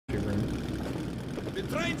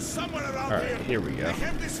train's somewhere around All right, here we go. I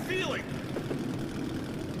have this feeling.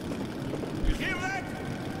 You hear that?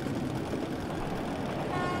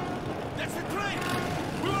 That's the train.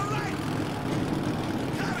 We were right.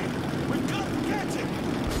 Hurry, we've got to catch it.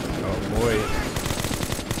 Oh boy.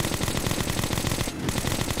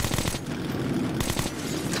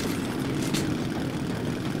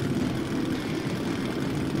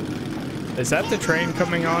 Is that the train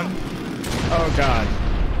coming on? Oh god.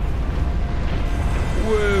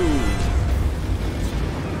 Whoa.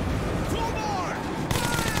 Two more.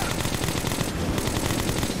 Fire!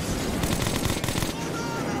 Hold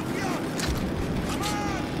on, Artyom. Come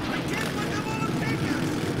on, we can't let them overtake us.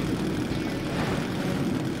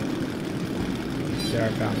 Yeah, I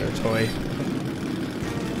found her toy.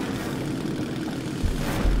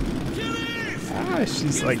 Here it is. Ah, she's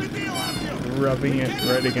Here's like the deal, Artyom. rubbing it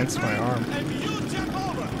right against my arm. And you jump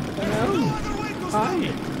over. There's Hello. no other way to stop Hi.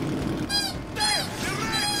 it. There, the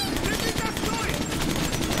rats! They beat us to it!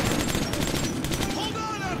 Hold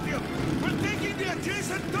on, Artyom! We're taking the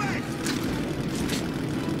adjacent track!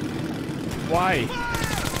 Why?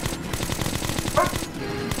 Fire!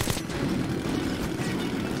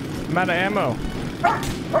 I'm out of ammo.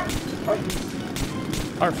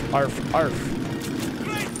 Arf, arf, arf.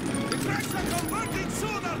 Great! The tracks are converting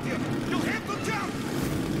soon, Artyom! You'll have to jump!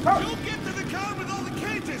 You'll get to the car with all the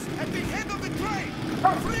cages at the head of the train!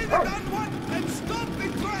 Free the down one and stop the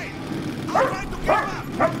train! I'll try to get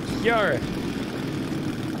up! Yar.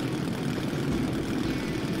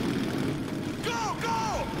 Go, go!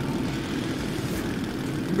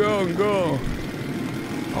 Go, go.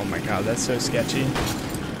 Oh my god, that's so sketchy.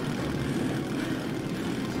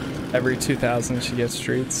 Every 2,000 she gets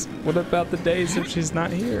treats. What about the days if she's not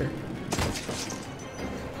here?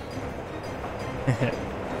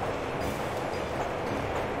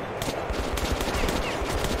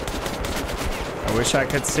 I wish I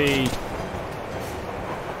could see.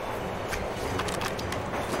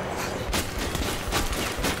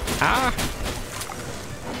 Ah!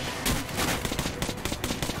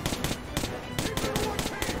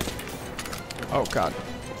 Oh god.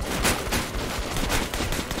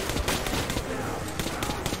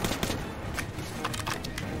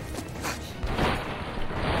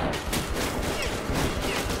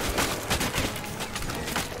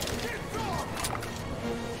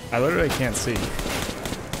 I literally can't see.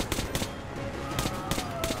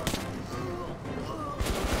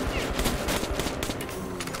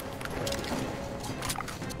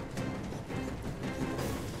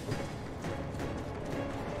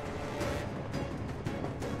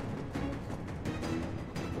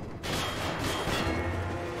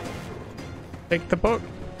 Take the book.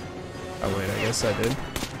 Oh wait, I guess I did.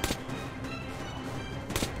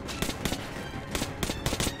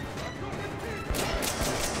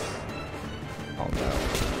 Oh no.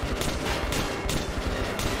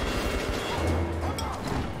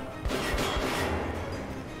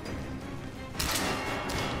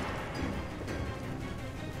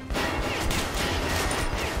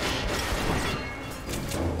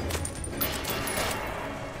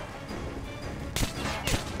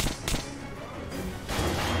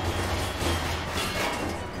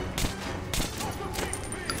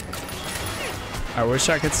 I wish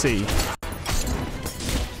I could see.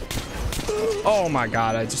 Oh my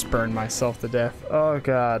god, I just burned myself to death. Oh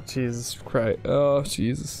god, Jesus Christ. Oh,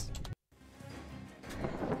 Jesus.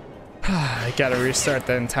 I gotta restart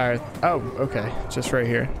the entire... Oh, okay. Just right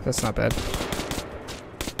here. That's not bad.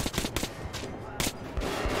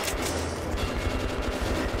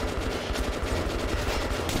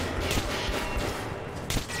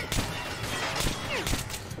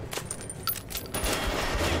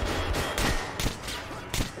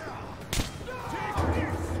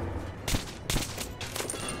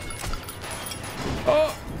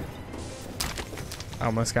 Oh! I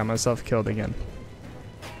almost got myself killed again.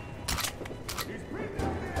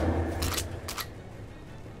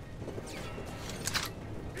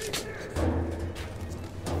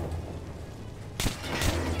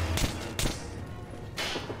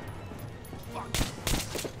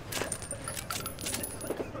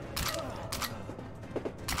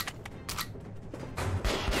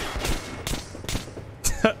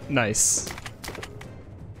 Nice.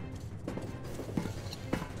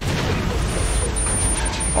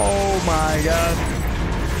 Oh my god.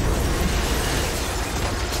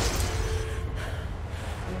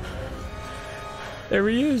 There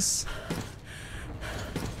he is.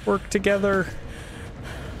 Work together.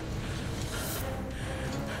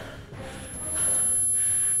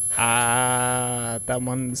 Ah, that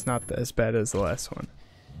one's not as bad as the last one.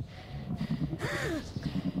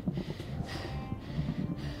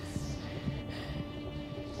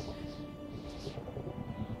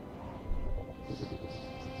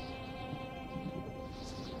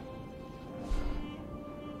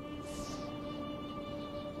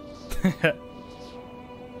 Mom?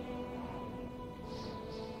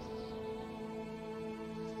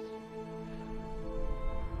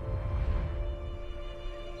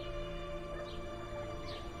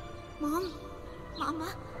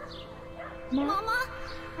 Mama? Mama?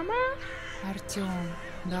 Mama? Artyom,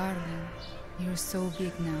 darling, you're so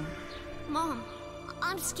big now. Mom,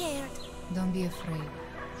 I'm scared. Don't be afraid.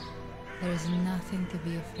 There is nothing to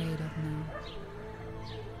be afraid of now.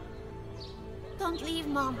 Don't leave,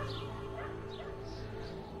 Mom.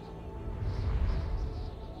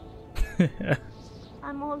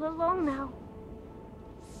 I'm all alone now.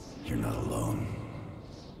 You're not alone.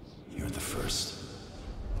 You're the first.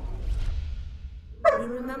 We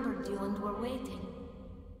remembered you and were waiting.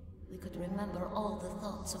 We could remember all the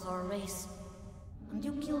thoughts of our race. And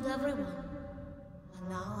you killed everyone. And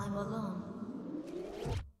now I'm alone.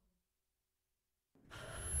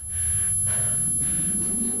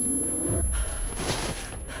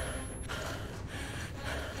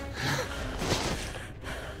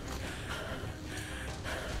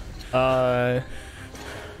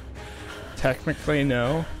 Technically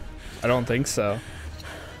no. I don't think so.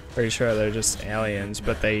 Pretty sure they're just aliens,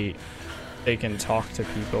 but they can talk to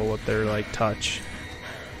people with their like touch.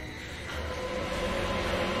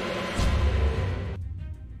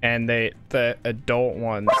 And the adult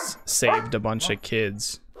ones saved a bunch of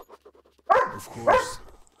kids. Of course.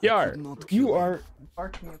 Yar, you are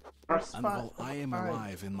barking at And while I am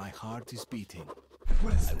alive and my heart is beating,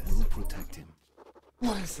 What is I this? will protect him.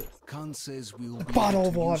 What is this? Khan says we will be bottle able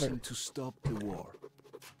of to use water. him to stop the war.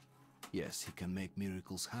 Yes, he can make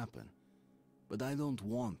miracles happen, but I don't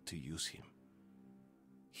want to use him.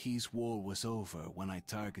 His war was over when I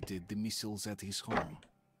targeted the missiles at his home,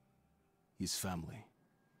 his family.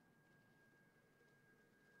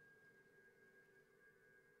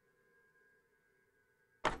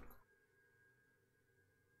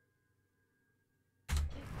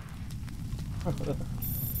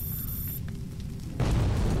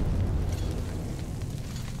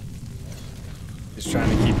 Just trying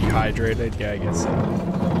to keep you hydrated. Yeah, I guess so.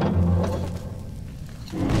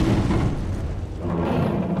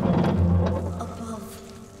 Above.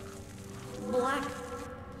 Black.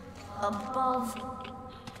 Above.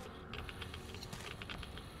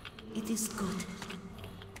 It is good.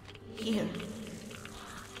 Here.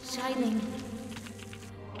 Shining.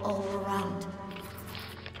 All around.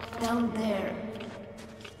 Down there.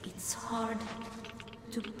 It's hard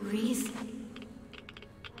to breathe.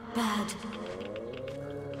 Bad.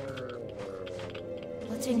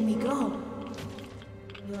 Letting me go.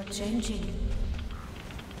 You are changing.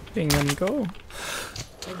 Letting them go.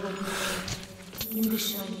 I will be there, in the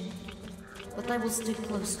shining, but I will stay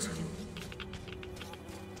close to you.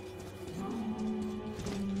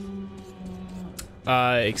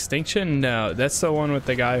 Extinction? No, that's the one with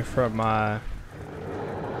the guy from I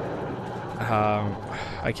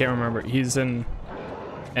can't remember. He's in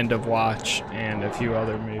End of Watch and a few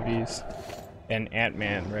other movies, and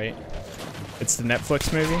Ant-Man, right? It's the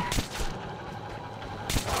Netflix movie.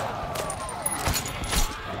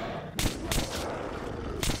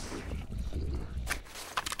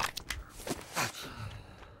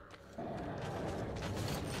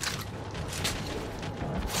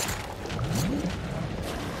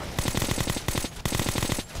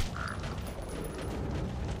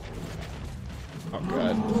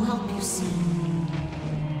 We'll help you see.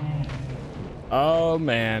 Oh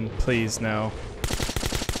man, please no.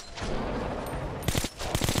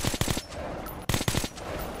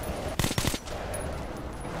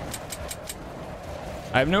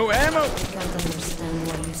 I have no ammo! I can't understand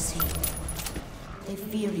what you see. They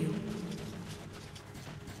fear you.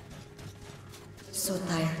 So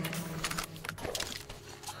tired.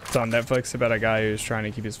 It's on Netflix about a guy who's trying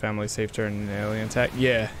to keep his family safe during an alien attack.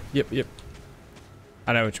 Yeah, yep.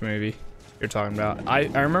 I know which movie you're talking about. I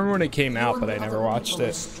remember when it came out, but I never watched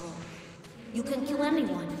it. You can kill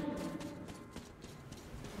anyone.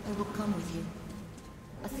 I will come with you.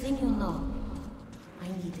 A thing you know. I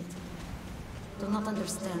need it. Do not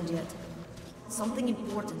understand yet. Something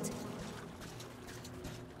important.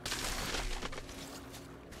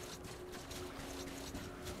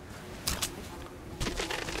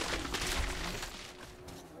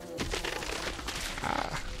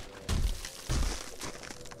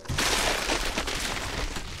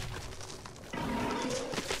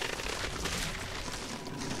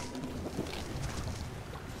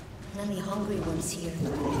 Many hungry ones here.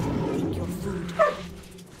 Think you're food.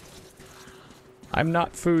 I'm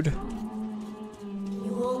not food.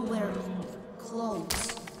 You all wear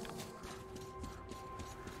clothes.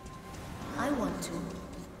 I want to.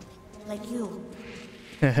 Like you.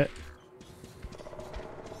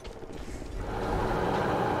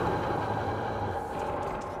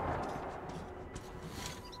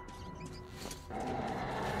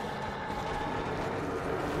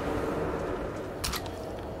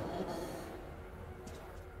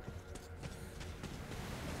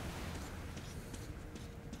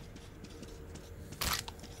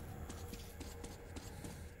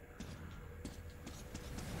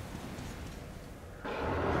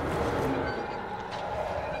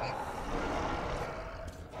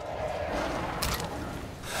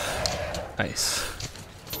 Nice.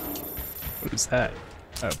 What is that?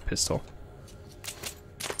 Oh, pistol.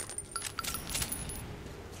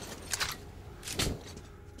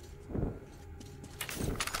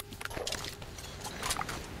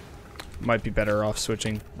 Might be better off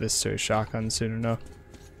switching this to a shotgun soon enough.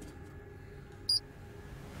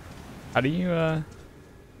 How do you,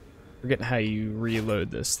 forget how you reload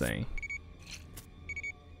this thing.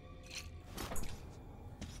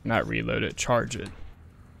 Not reload it, charge it.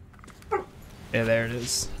 Yeah, there it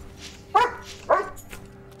is.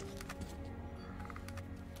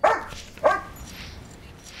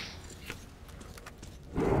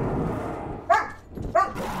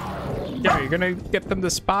 Yeah, you're gonna get them to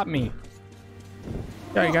spot me.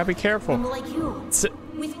 Yeah, you gotta be careful. Like you, Sit.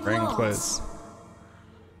 with Ring claws. quiz.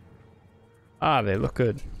 Ah, they look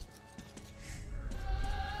good.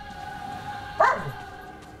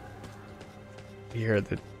 You hear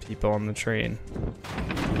the people on the train.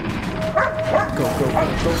 Go, go, go,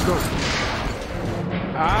 go, go.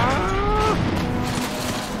 Ah!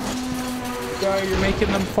 God, you're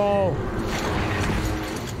making them fall.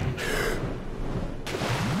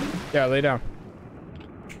 Yeah, lay down.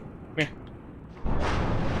 Come here.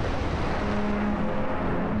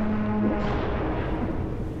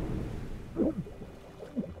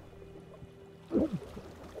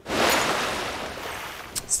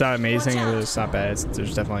 It's not amazing, it's not bad.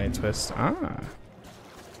 There's definitely a twist. Ah.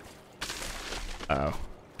 Oh.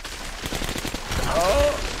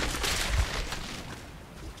 Oh.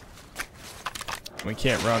 We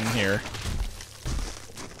can't run here.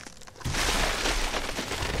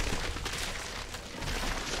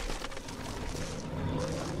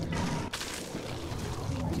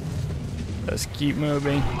 Let's keep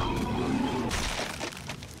moving.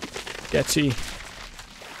 Sketchy.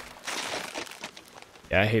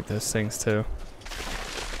 Yeah, I hate those things too.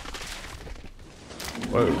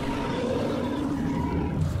 Whoa.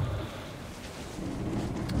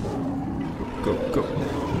 Go, go.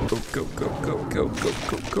 Go, go, go, go, go, go,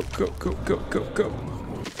 go, go, go, go, go, go, go.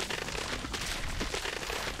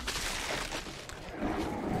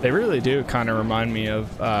 They really do kind of remind me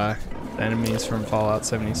of the enemies from Fallout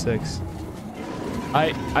 76.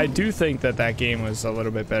 I do think that that game was a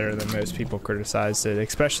little bit better than most people criticized it,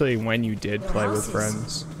 especially when you did play with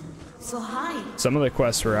friends. So high. Some of the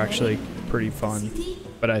quests were actually pretty fun,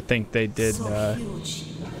 but I think they did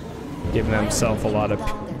give themselves a lot of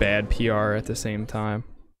bad PR at the same time.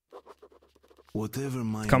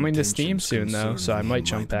 Coming to Steam soon though, so I might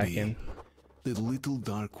jump back in. The little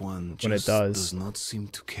dark one when it does not seem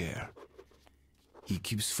to care. He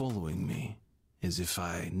keeps following me, as if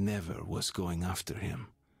I never was going after him.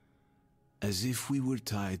 As if we were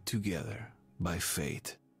tied together by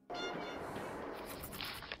fate.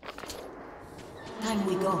 Time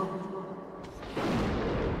we go.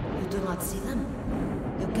 You do not see them?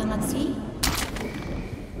 You cannot see?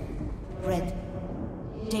 Red.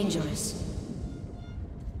 Dangerous.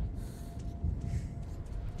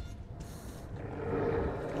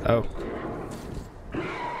 Oh.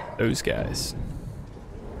 Those guys.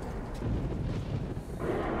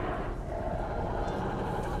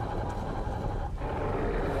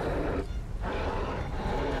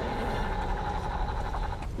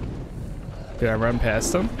 Did I run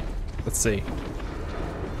past them? Let's see.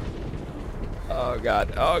 Oh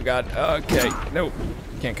god, oh god, okay. Nope,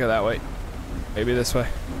 can't go that way. Maybe this way.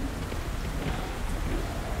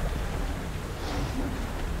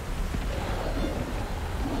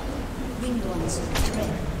 Winged ones,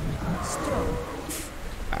 red, strong.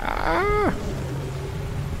 Ah!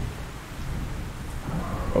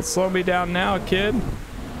 Don't slow me down now, kid.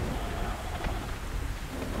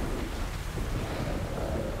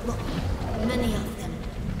 Look, many of them.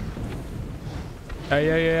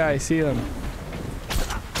 Yeah, I see them.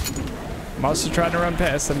 I'm also trying to run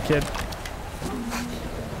past them, kid.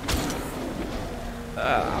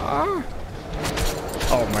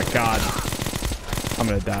 Oh my god. I'm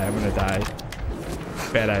gonna die.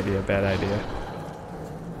 Bad idea.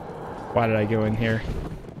 Why did I go in here?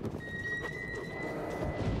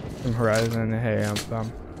 From Horizon, hey,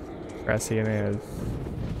 I'm grassy and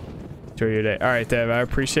enjoy your day. Alright, Dev, I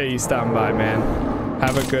appreciate you stopping by, man.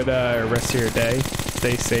 Have a good rest of your day.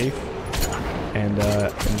 Stay safe. And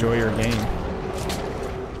enjoy your game.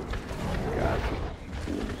 God.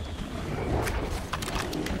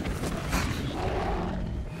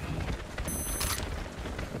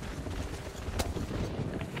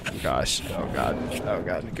 Gosh. Oh god.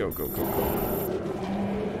 Go.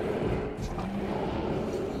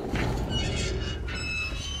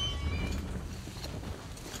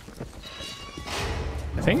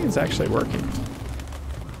 I think it's actually working.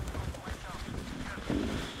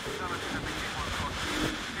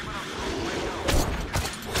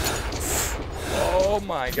 Oh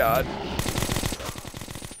my god.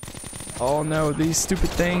 Oh no, these stupid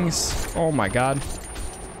things. Oh my god.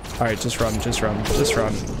 Alright, just run, just run, just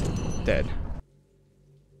run. Dead.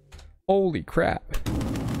 Holy crap.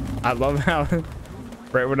 I love how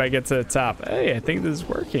right when I get to the top. Hey, I think this is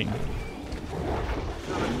working.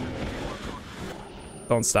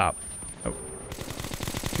 Don't stop. Oh.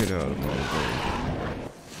 Get out of my way.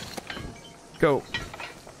 Go.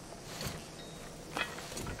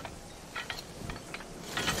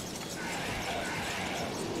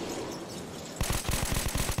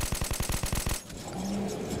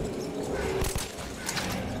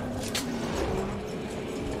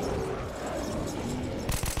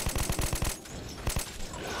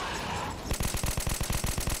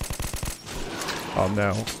 Oh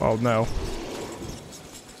no, oh no.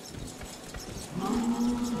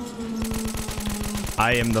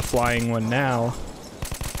 I am the flying one now.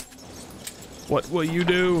 What will you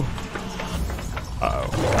do?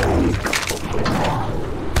 Uh-oh.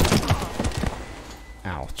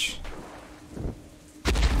 Ouch.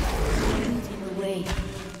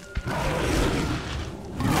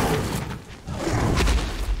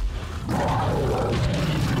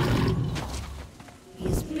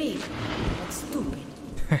 He's big, but stupid.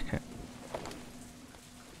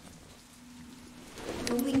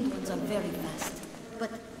 The winged ones are very fast,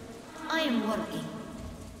 but I am working.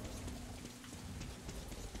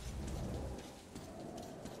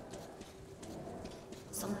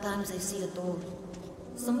 Sometimes I see a door.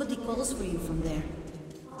 Somebody calls for you from there.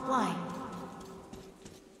 Why?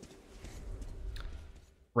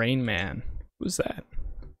 Rain Man. Who's that?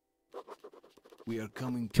 We are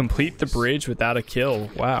coming to Complete the Paris. bridge without a kill.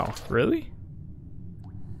 Wow, really?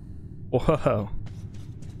 Whoa.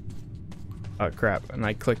 Oh crap, and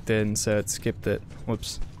I clicked in so it skipped it.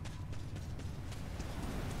 Whoops.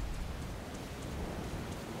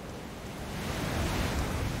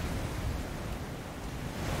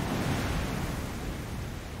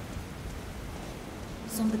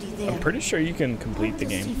 Somebody there. I'm pretty sure you can complete the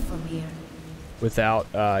Hard to see game from here.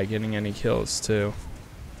 without getting any kills too.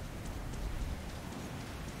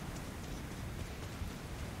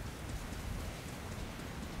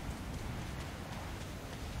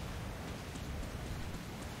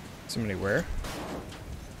 Somebody where?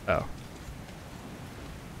 Oh.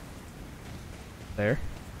 There.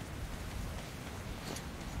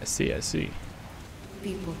 I see, I see.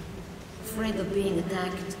 People afraid of being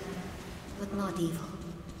attacked, but not evil.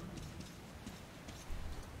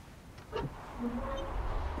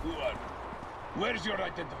 Who are you? Where's your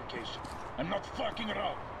identification? I'm not fucking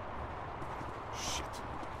around. Shit.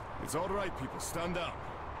 It's all right, people. Stand down.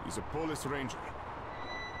 He's a police ranger.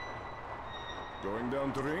 Going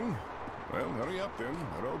down to ring? Well, hurry up then.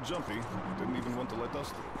 They're all jumpy. Didn't even want to let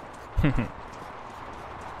us through.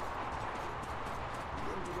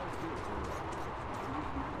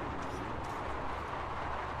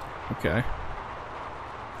 Okay.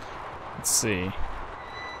 Let's see.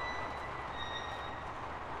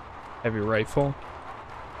 Heavy rifle.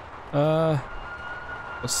 We'll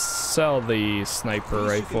sell the sniper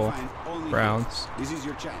rifle rounds. This is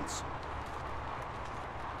your chance.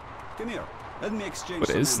 Come here. Let me exchange What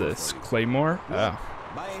some is ammo this? for you. Claymore? Look, Oh.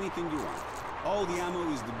 buy anything you want. All the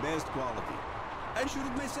ammo is the best quality. I shoot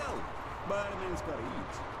it myself, but a man's gotta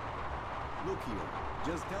eat. Look here.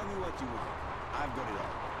 Just tell me what you want. I've got it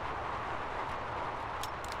all.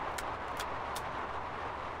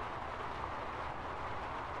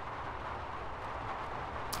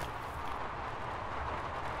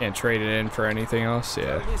 Can't trade it in for anything else?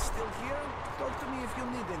 Yeah. Are you still here? Talk to me if you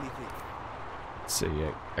need anything. Let's see.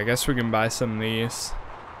 I guess we can buy some of these.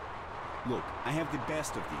 Look, I have the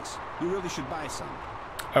best of these. You really should buy some.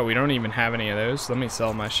 Oh, we don't even have any of those. Let me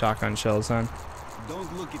sell my shotgun shells then.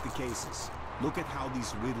 Don't look at the cases. Look at how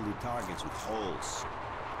these riddle the targets with holes.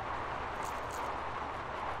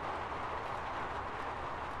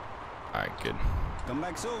 Alright, good. Come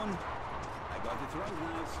back soon. I got the throwing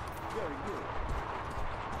knives. Very good.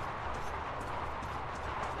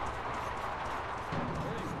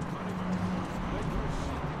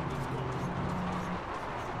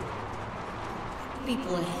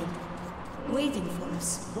 People ahead, waiting for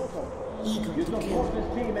us. Eager to kill.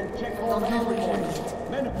 Don't know we're here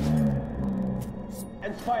yet.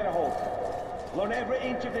 And fire holes. Learn every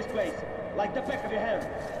inch of this place, like the back of your hand.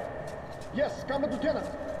 Yes, Commander Lieutenant.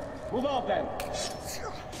 Move out then.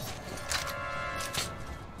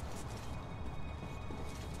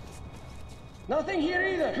 Nothing here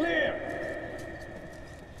either. Clear.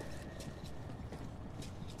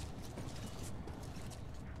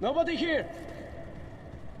 Nobody here.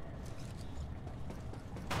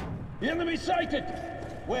 The enemy sighted.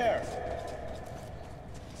 Where?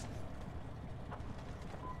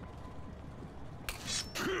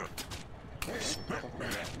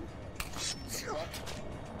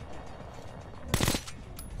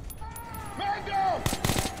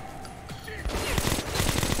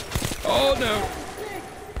 Oh no!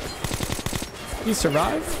 He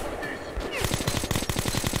survived?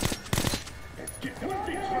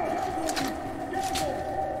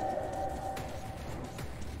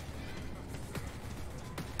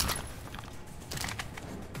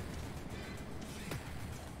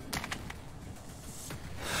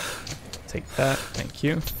 Take that, thank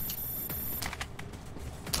you.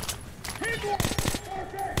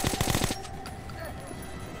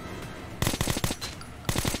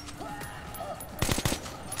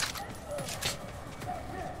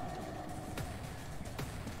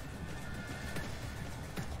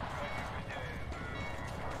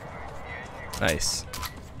 Nice.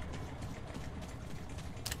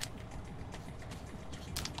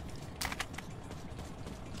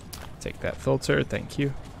 Take that filter, thank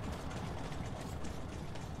you.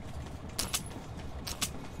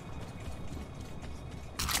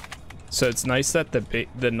 So it's nice that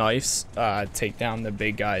the knives take down the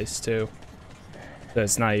big guys too. So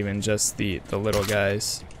it's not even just the little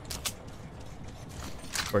guys.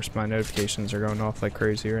 Of course, my notifications are going off like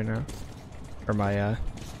crazy right now, or my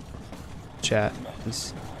chat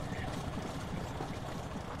is.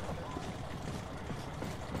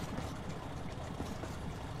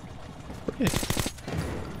 Where did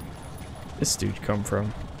this dude come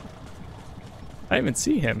from? I didn't even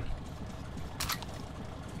see him.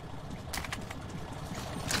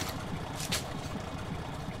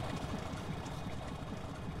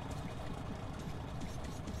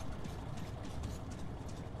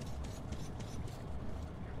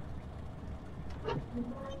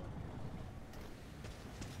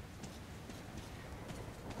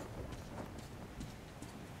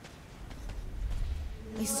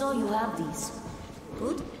 I saw you have these.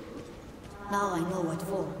 Good? Now I know what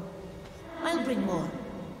for. I'll bring more.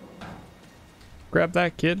 Grab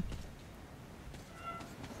that, kid.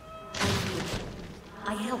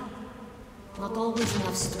 I help. Not always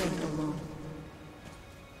enough strength alone.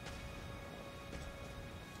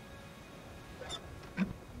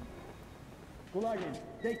 Kulagin,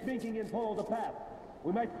 take thinking and follow the path.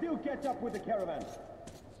 We might still catch up with the caravan.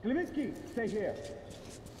 Klivinsky, stay here.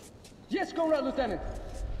 Yes, Comrade Lieutenant.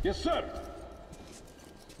 Yes, sir.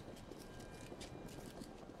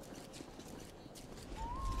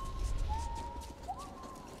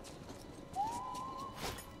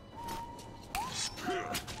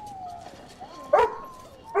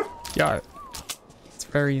 Yeah, it's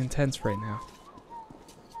very intense right now.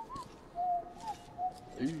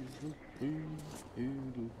 There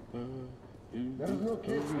is no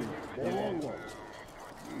case here. They're long gone.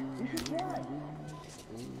 We should try.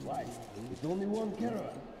 Why? It's only one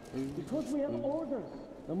caravan. Because we have orders.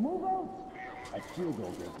 The move out. I still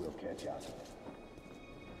don't think we'll catch up.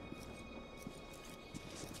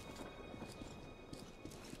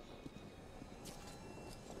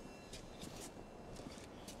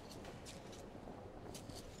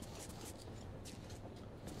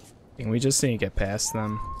 We just need to get past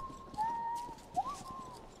them.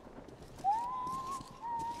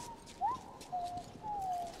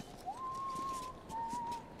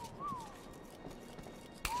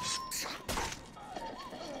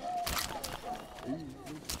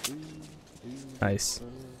 Nice.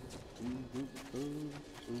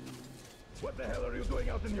 What the hell are you doing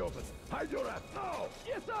out in the open? Hide your ass now!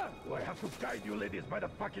 Yes, sir! Do I have to guide you ladies by the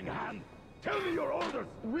fucking hand? Tell me your orders!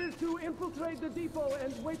 We're to infiltrate the depot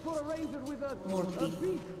and wait for a ranger with a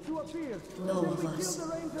beast to appear. No then of we us. kill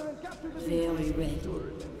the ranger and capture the depot. Very red.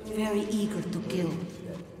 Very eager to kill.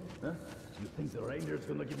 Huh? You think the ranger's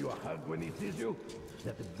gonna give you a hug when he sees you?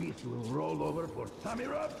 That the beast will roll over for tummy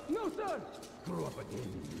rub? No, sir! Screw up again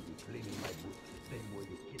and you'll be cleaning my boots the same way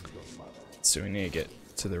you killed your mother. So we need to get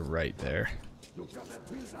to the right there. You got that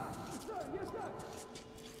bill now? Sir, yes, sir!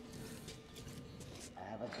 I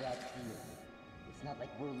have a gut feeling. It's not like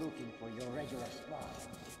we're looking for your regular spot.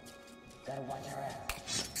 Gotta watch our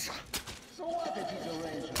ass. So what if he's a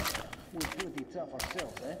ranger? We're pretty tough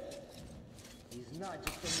ourselves, eh? He's not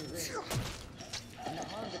just any ranger. In the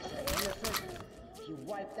Honda circus, he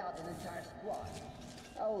wiped out an entire squad.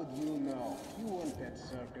 How would you know? You weren't at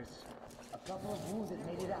circus. A couple of wounded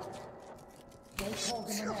made it out. They called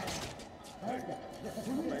him an animal. Heard them.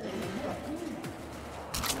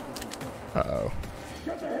 Uh-oh.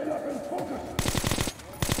 Shut the hell up and focus!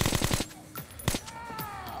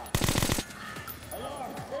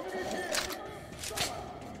 Alarm! Everybody here!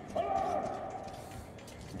 Alarm!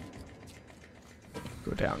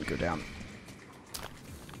 Go down, go down.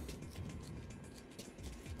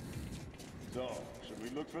 So, should we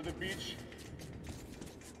look for the beach?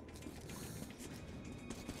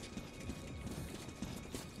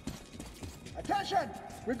 Attention!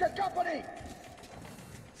 We've got company!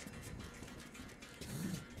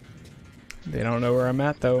 They don't know where I'm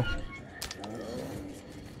at though.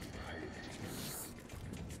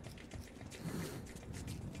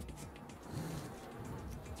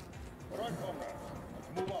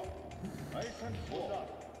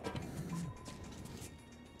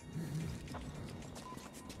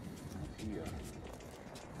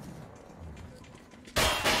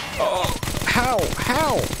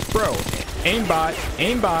 How? Bro, aimbot,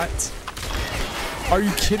 aimbot. Are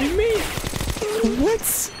you kidding me?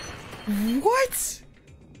 What? What?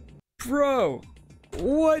 Bro,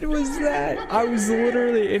 what was that? I was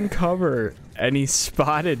literally in cover and he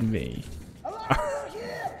spotted me.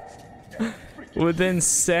 Within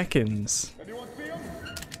seconds.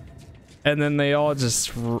 And then they all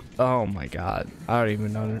just, oh my god. I don't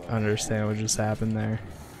even understand what just happened there.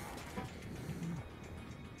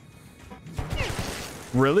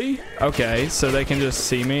 Really? Okay, so they can just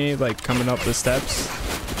see me like coming up the steps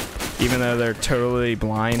even though they're totally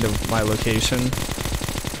blind of my location.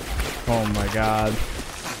 Oh my god.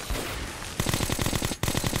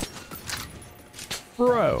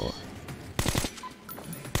 Bro.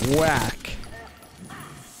 Whack.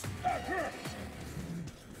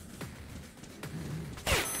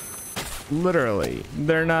 Literally,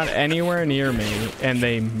 they're not anywhere near me and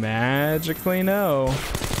they magically know.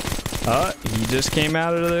 He just came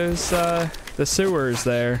out of those, the sewers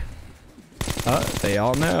there. They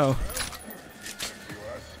all know.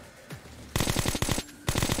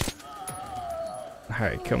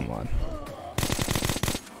 Alright, come on.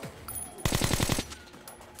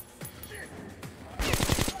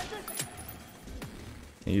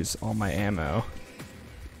 Use all my ammo.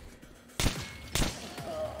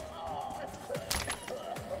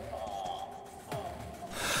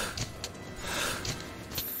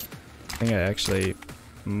 I think I actually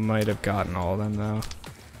might have gotten all of them though.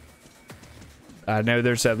 I know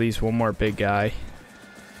there's at least one more big guy.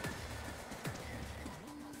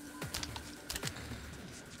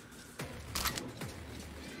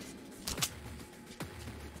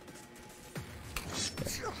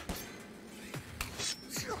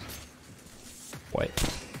 What?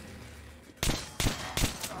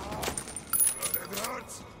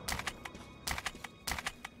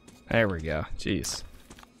 There we go. Jeez.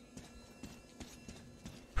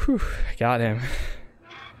 Whew, got him.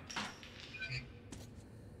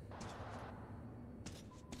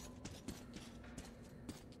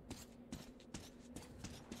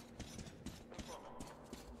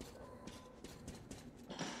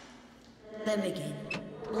 Them again.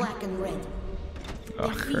 Black and red. Oh,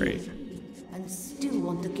 They great. feel you and still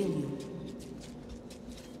want to kill you.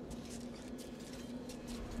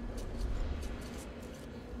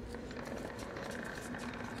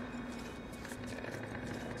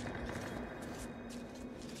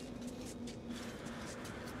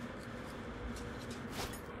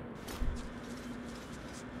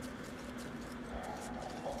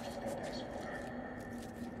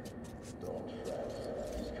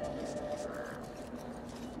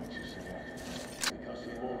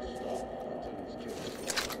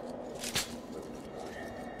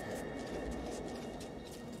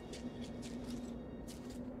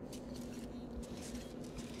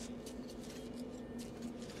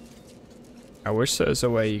 I wish there was a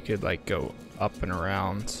way you could like go up and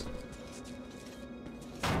around.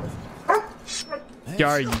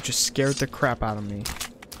 Yar, you just scared the crap out of me.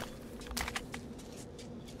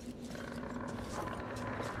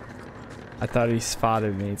 I thought he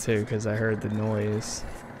spotted me too because I heard the noise.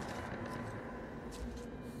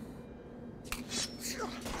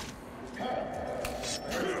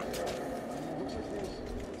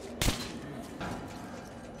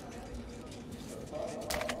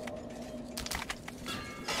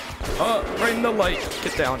 Oh, right in the light.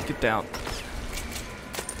 Get down, get down.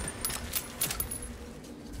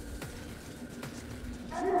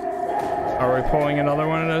 Are we pulling another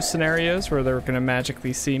one of those scenarios where they're gonna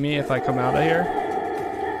magically see me if I come out of here?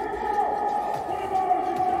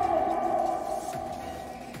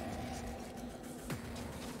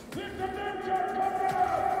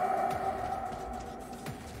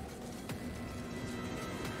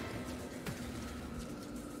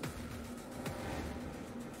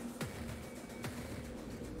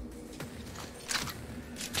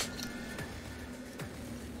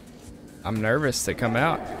 I'm nervous to come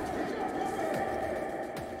out.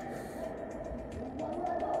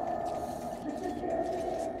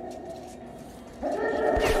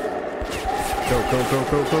 Go, go, go,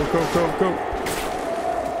 go, go, go, go, go.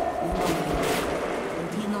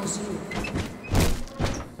 He knows you.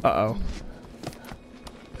 Uh-oh.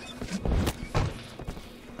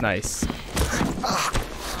 Nice.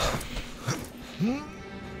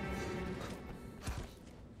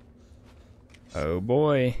 Oh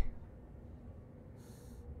boy.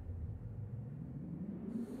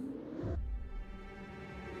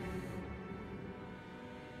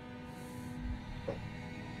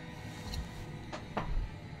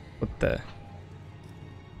 What the?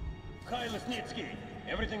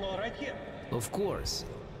 Everything all right here? Of course.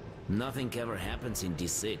 Nothing ever happens in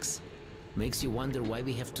D6. Makes you wonder why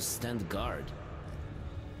we have to stand guard.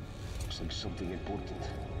 Looks like something important.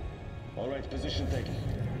 All right, position taken.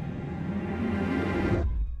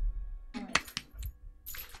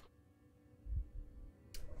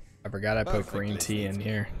 I forgot I put green tea in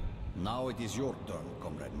here. Now it is your turn,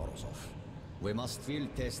 Comrade Morozov. We must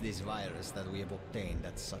field test this virus that we have obtained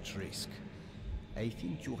at such risk. I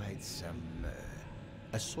think you had some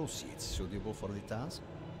associates suitable for the task?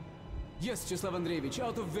 Yes, Cheslav Andreevich,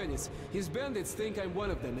 out of Venice. His bandits think I'm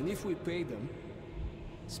one of them, and if we pay them...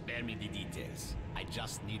 Spare me the details. I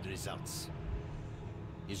just need results.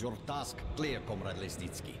 Is your task clear, Comrade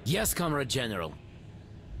Lesnitsky? Yes, Comrade General.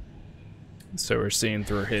 So we're seeing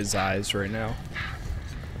through his eyes right now.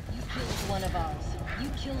 You killed one of ours. You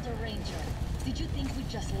killed a ranger. Did you think we'd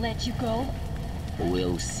just let you go?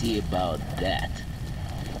 We'll see about that.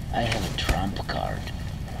 I have a trump card.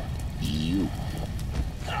 You.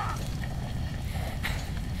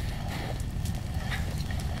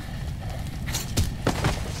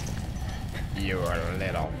 You're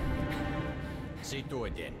little. See to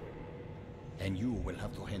it then. And you will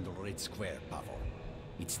have to handle Red Square, Pavel.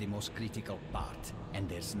 It's the most critical part, and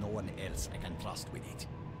there's no one else I can trust with it.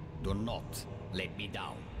 Do not let me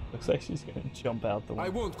down. Looks like she's gonna jump out the window. I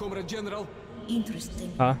won't, Comrade General.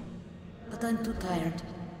 Interesting. Huh? But I'm too tired.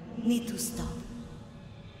 Need to stop.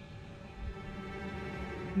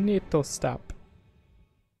 Need to stop.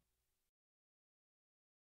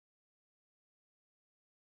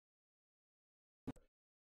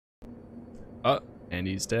 Oh, and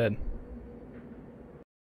he's dead.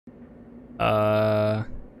 Knock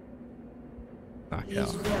He out.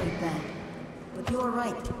 is very bad. But you're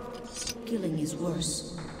right. Killing is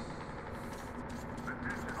worse.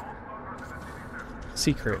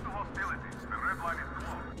 Secret.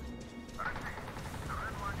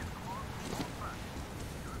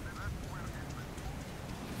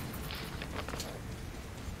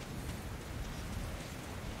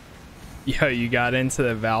 Yo, you got into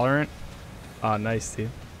the Valorant? Oh, nice, dude.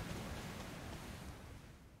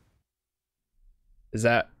 Is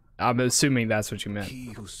that... I'm assuming that's what you meant.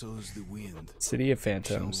 He who sows the wind City of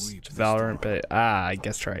Phantoms. reap the Valorant, storm. but... Ah, I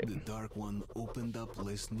guess right. The Dark One opened up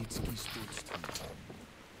Lesnitsky's footstool.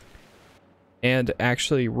 And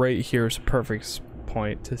actually, right here is a perfect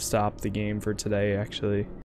point to stop the game for today, actually.